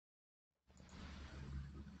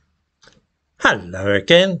Hello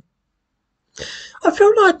again. I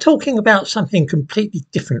feel like talking about something completely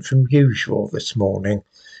different from usual this morning,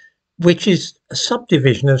 which is a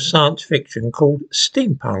subdivision of science fiction called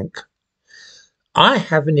steampunk. I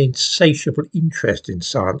have an insatiable interest in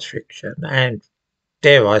science fiction and,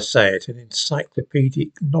 dare I say it, an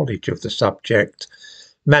encyclopedic knowledge of the subject,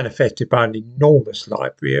 manifested by an enormous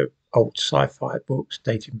library of old sci-fi books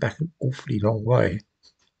dating back an awfully long way.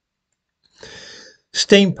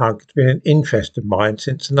 Steampunk has been an interest of mine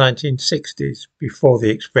since the 1960s, before the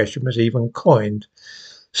expression was even coined.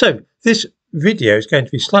 So this video is going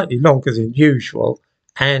to be slightly longer than usual,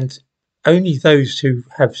 and only those who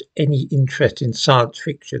have any interest in science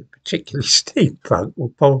fiction, particularly steampunk,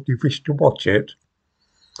 will probably wish to watch it.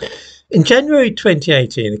 In January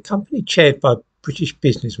 2018, a company chaired by British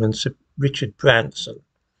businessman Sir Richard Branson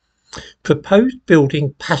proposed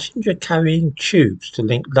building passenger-carrying tubes to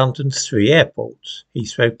link London's three airports,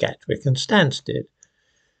 Heathrow, Gatwick and Stansted.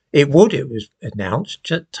 It was announced,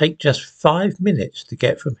 take just 5 minutes to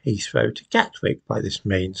get from Heathrow to Gatwick by this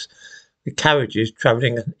means, the carriages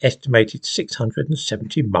travelling at an estimated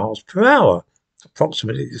 670 miles per hour,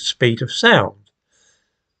 approximately the speed of sound.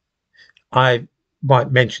 I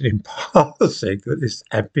might mention in passing that this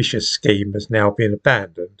ambitious scheme has now been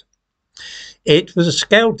abandoned. It was a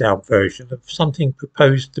scaled-down version of something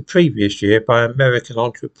proposed the previous year by American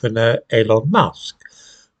entrepreneur Elon Musk,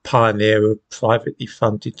 pioneer of privately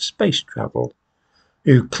funded space travel,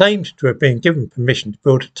 who claimed to have been given permission to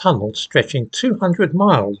build a tunnel stretching 200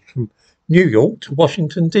 miles from New York to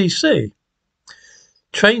Washington, D.C.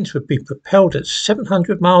 Trains would be propelled at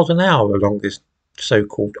 700 miles an hour along this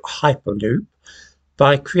so-called hyperloop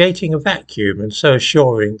by creating a vacuum and so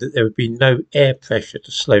assuring that there would be no air pressure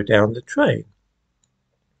to slow down the train.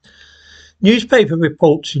 Newspaper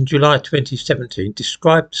reports in July 2017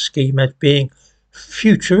 described the scheme as being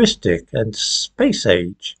futuristic and space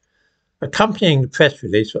age. Accompanying the press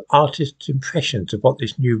release were artists' impressions of what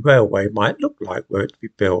this new railway might look like were it to be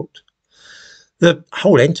built. The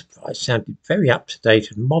whole enterprise sounded very up-to-date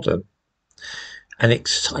and modern, an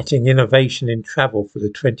exciting innovation in travel for the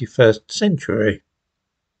 21st century.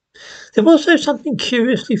 There was also something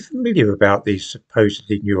curiously familiar about these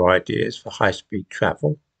supposedly new ideas for high-speed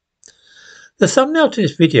travel. The thumbnail to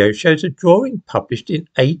this video shows a drawing published in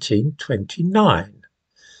 1829.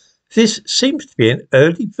 This seems to be an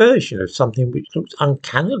early version of something which looks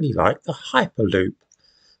uncannily like the Hyperloop,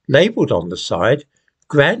 labelled on the side,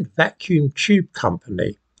 Grand Vacuum Tube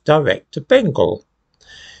Company, direct to Bengal.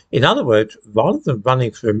 In other words, rather than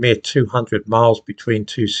running for a mere 200 miles between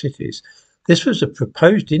two cities, this was a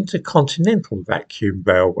proposed intercontinental vacuum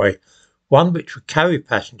railway, one which would carry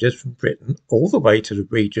passengers from Britain all the way to the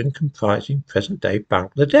region comprising present-day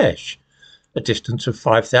Bangladesh, a distance of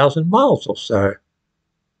 5,000 miles or so.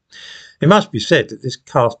 It must be said that this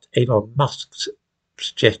cast Elon Musk's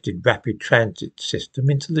suggested rapid transit system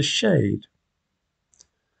into the shade.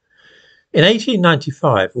 In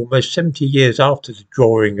 1895, almost 70 years after the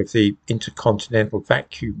drawing of the intercontinental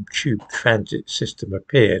vacuum tube transit system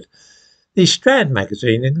appeared, the Strand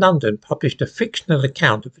magazine in London published a fictional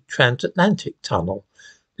account of a transatlantic tunnel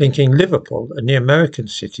linking Liverpool and the American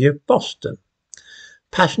city of Boston.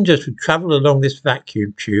 Passengers would travel along this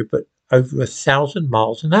vacuum tube at over 1,000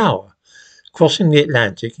 miles an hour, crossing the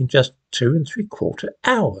Atlantic in just 2¾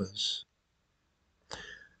 hours.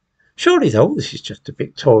 Surely, though, this is just a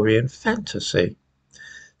Victorian fantasy.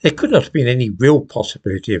 There could not have been any real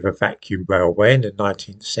possibility of a vacuum railway in the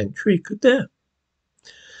 19th century, could there?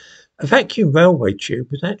 A vacuum railway tube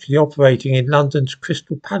was actually operating in London's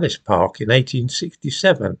Crystal Palace Park in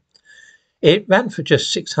 1867. It ran for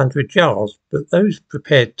just 600 yards, but those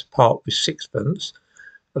prepared to part with sixpence,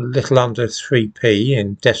 a little under 3p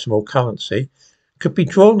in decimal currency, could be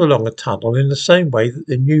drawn along a tunnel in the same way that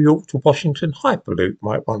the New York to Washington Hyperloop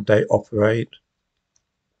might one day operate.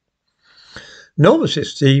 Nor was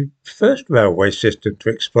this the first railway system to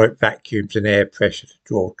exploit vacuums and air pressure to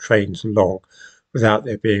draw trains along without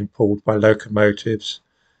their being pulled by locomotives.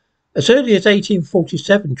 As early as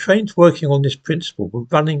 1847, trains working on this principle were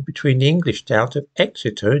running between the English towns of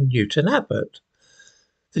Exeter and Newton Abbot.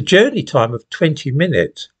 The journey time of 20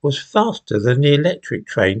 minutes was faster than the electric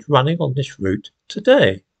trains running on this route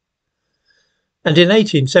today. And in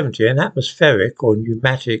 1870, an atmospheric or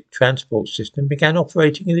pneumatic transport system began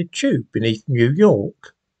operating in a tube beneath New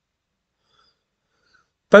York.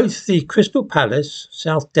 Both the Crystal Palace,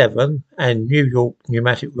 South Devon and New York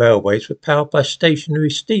pneumatic railways were powered by stationary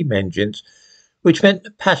steam engines, which meant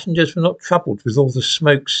that passengers were not troubled with all the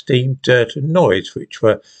smoke, steam, dirt and noise which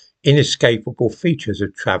were inescapable features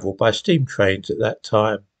of travel by steam trains at that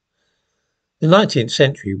time. The 19th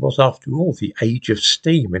century was, after all, the age of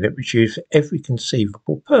steam, and it was used for every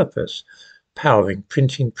conceivable purpose, powering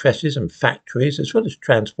printing presses and factories, as well as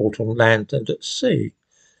transport on land and at sea.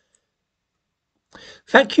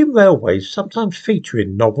 Vacuum railways sometimes feature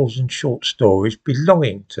in novels and short stories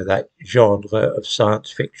belonging to that genre of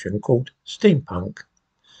science fiction called steampunk.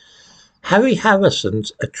 Harry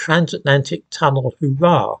Harrison's A Transatlantic Tunnel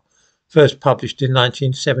Hurrah, first published in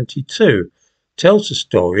 1972, tells the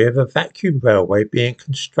story of a vacuum railway being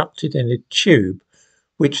constructed in a tube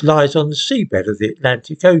which lies on the seabed of the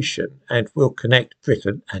Atlantic Ocean and will connect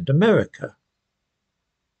Britain and America.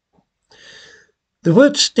 The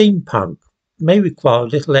word steampunk may require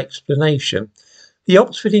little explanation. The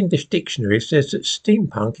Oxford English Dictionary says that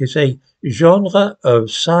steampunk is a genre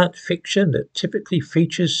of science fiction that typically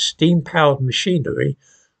features steam-powered machinery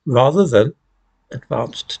rather than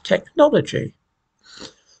advanced technology.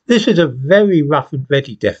 This is a very rough and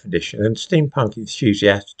ready definition, and steampunk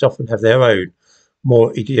enthusiasts often have their own,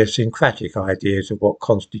 more idiosyncratic ideas of what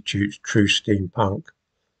constitutes true steampunk.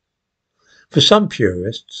 For some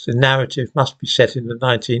purists, the narrative must be set in the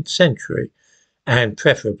 19th century, and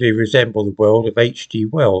preferably resemble the world of H.G.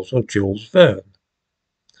 Wells or Jules Verne.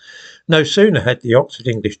 No sooner had the Oxford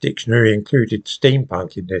English Dictionary included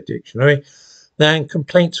steampunk in their dictionary than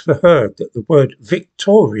complaints were heard that the word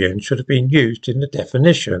Victorian should have been used in the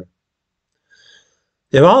definition.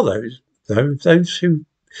 There are those who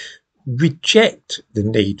reject the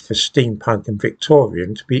need for steampunk and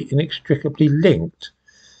Victorian to be inextricably linked.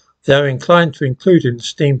 They are inclined to include in the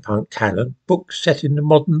steampunk canon books set in the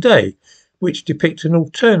modern day, which depict an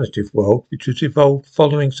alternative world which has evolved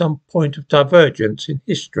following some point of divergence in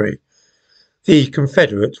history, the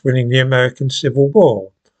Confederates winning the American Civil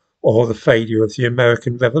War, or the failure of the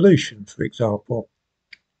American Revolution, for example.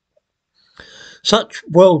 Such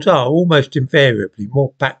worlds are almost invariably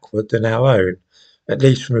more backward than our own, at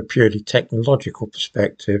least from a purely technological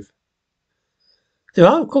perspective. There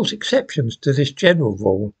are, of course, exceptions to this general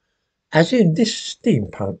rule, as in this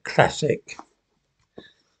steampunk classic,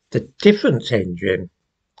 the difference engine,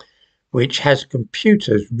 which has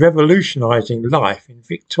computers revolutionising life in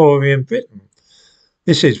Victorian Britain.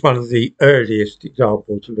 This is one of the earliest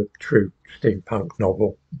examples of a true steampunk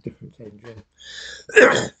novel, difference engine.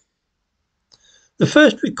 The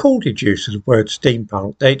first recorded use of the word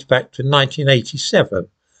steampunk dates back to 1987,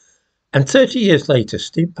 and 30 years later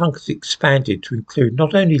steampunk has expanded to include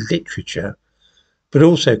not only literature, but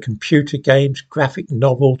also computer games, graphic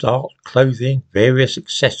novels, art, clothing, various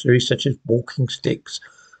accessories such as walking sticks,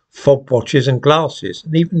 fob watches and glasses,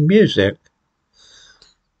 and even music.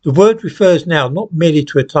 The word refers now not merely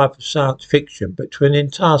to a type of science fiction, but to an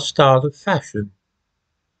entire style of fashion.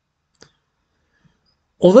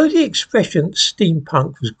 Although the expression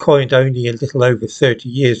steampunk was coined only a little over 30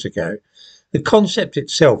 years ago, the concept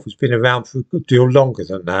itself has been around for a good deal longer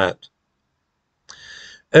than that.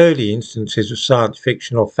 Early instances of science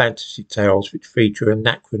fiction or fantasy tales which feature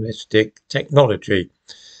anachronistic technology,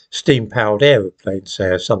 steam-powered aeroplanes, say,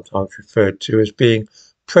 are sometimes referred to as being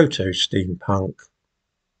proto-steampunk.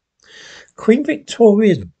 Queen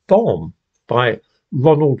Victoria's Bomb by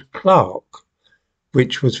Ronald Clark,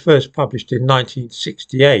 which was first published in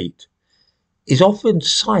 1968, is often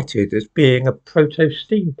cited as being a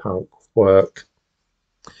proto-steampunk work.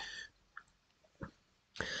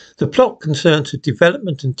 The plot concerns the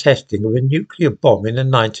development and testing of a nuclear bomb in the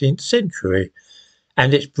 19th century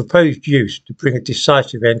and its proposed use to bring a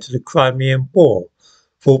decisive end to the Crimean War,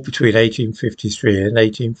 fought between 1853 and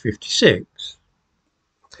 1856.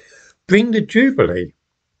 Bring the Jubilee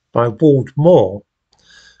by Ward Moore,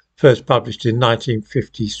 first published in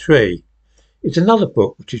 1953, is another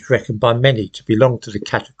book which is reckoned by many to belong to the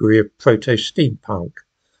category of proto-steampunk.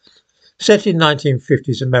 Set in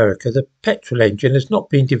 1950s America, the petrol engine has not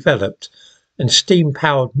been developed, and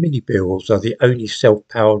steam-powered mini-bills are the only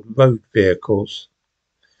self-powered road vehicles.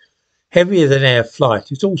 Heavier-than-air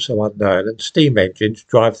flight is also unknown, and steam engines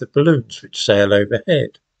drive the balloons which sail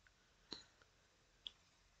overhead.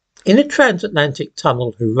 In A Transatlantic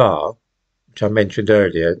Tunnel Hurrah, which I mentioned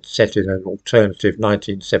earlier, set in an alternative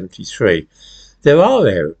 1973, there are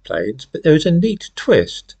aeroplanes, but there is a neat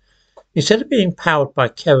twist. Instead of being powered by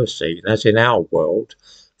kerosene, as in our world,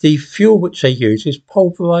 the fuel which they use is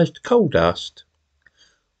pulverised coal dust.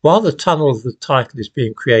 While the tunnel of the title is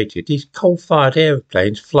being created, these coal-fired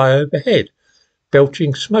aeroplanes fly overhead,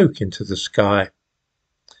 belching smoke into the sky.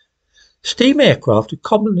 Steam aircraft are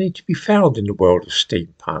commonly to be found in the world of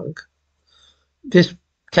steampunk. This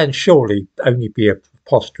can surely only be a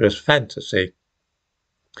preposterous fantasy.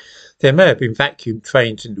 There may have been vacuum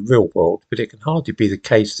trains in the real world, but it can hardly be the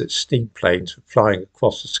case that steam planes were flying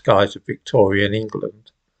across the skies of Victorian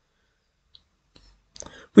England.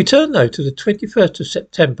 We turn though to the 21st of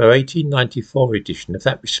September 1894 edition of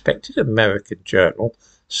that respected American journal,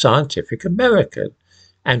 Scientific American,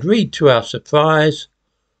 and read to our surprise,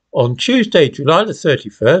 on Tuesday, July the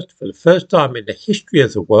 31st, for the first time in the history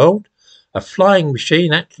of the world, a flying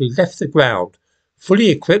machine actually left the ground, fully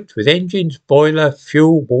equipped with engines, boiler,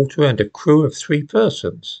 fuel, water, and a crew of 3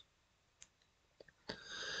 persons.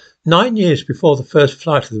 9 years before the first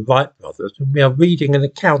flight of the Wright brothers, and we are reading an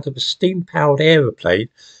account of a steam-powered aeroplane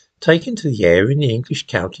taken to the air in the English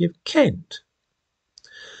county of Kent.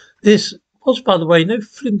 This was, by the way, no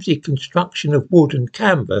flimsy construction of wood and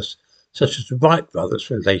canvas, such as the Wright brothers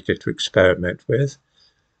were later to experiment with.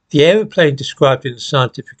 The aeroplane described in the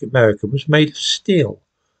Scientific American was made of steel,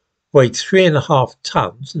 weighed 3.5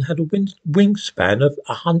 tons, and had a wingspan of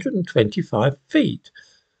 125 feet.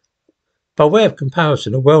 By way of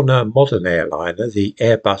comparison, a well-known modern airliner, the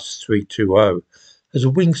Airbus 320, has a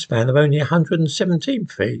wingspan of only 117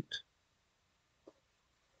 feet.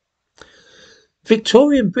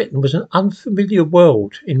 Victorian Britain was an unfamiliar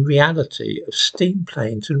world in reality of steam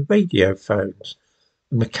planes and radio phones,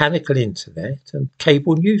 a mechanical internet and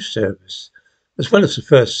cable news service, as well as the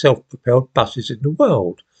first self-propelled buses in the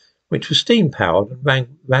world, which were steam-powered and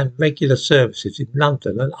ran regular services in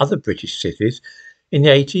London and other British cities in the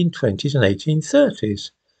 1820s and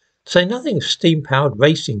 1830s. To say nothing of steam-powered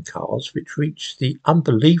racing cars, which reached the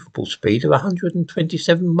unbelievable speed of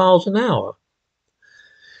 127 miles an hour.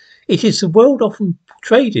 It is the world often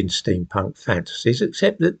portrayed in steampunk fantasies,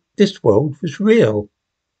 except that this world was real.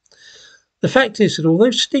 The fact is that although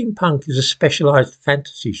steampunk is a specialised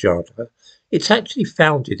fantasy genre, it's actually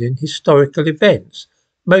founded in historical events,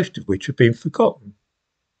 most of which have been forgotten.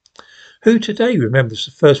 Who today remembers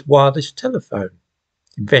the first wireless telephone,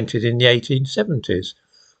 invented in the 1870s,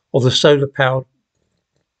 or the solar-powered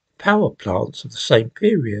power plants of the same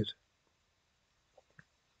period?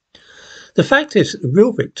 The fact is that the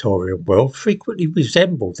real Victorian world frequently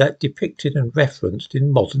resembled that depicted and referenced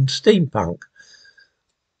in modern steampunk,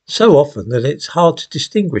 so often that it's hard to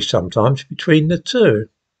distinguish sometimes between the two.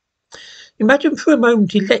 Imagine for a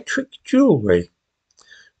moment electric jewellery,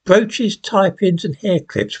 brooches, tie-pins and hair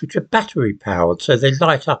clips which are battery powered so they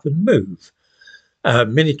light up and move, a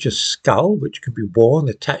miniature skull which can be worn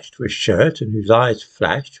attached to a shirt and whose eyes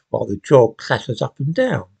flash while the jaw clatters up and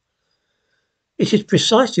down. It is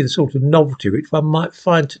precisely the sort of novelty which one might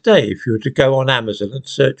find today if you were to go on Amazon and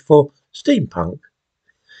search for steampunk.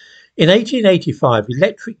 In 1885,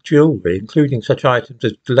 electric jewellery, including such items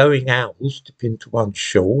as glowing owls to pin to one's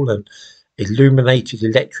shawl and illuminated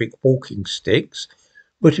electric walking sticks,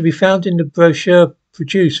 were to be found in the brochure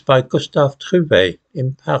produced by Gustave Trouvé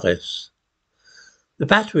in Paris. The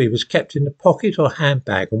battery was kept in the pocket or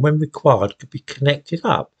handbag and when required could be connected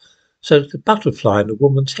up, so that the butterfly in a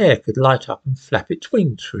woman's hair could light up and flap its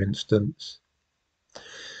wings, for instance.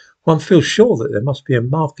 One feels sure that there must be a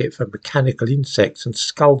market for mechanical insects and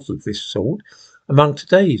skulls of this sort among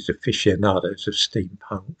today's aficionados of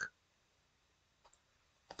steampunk.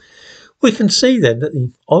 We can see then that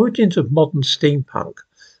the origins of modern steampunk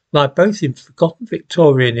lie both in forgotten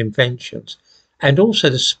Victorian inventions and also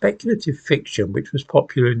the speculative fiction which was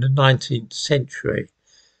popular in the 19th century,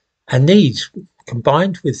 and these,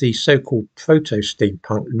 combined with the so-called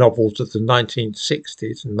proto-steampunk novels of the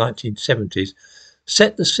 1960s and 1970s,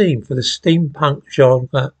 set the scene for the steampunk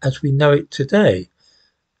genre as we know it today,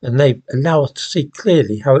 and they allow us to see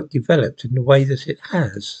clearly how it developed in the way that it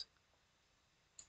has.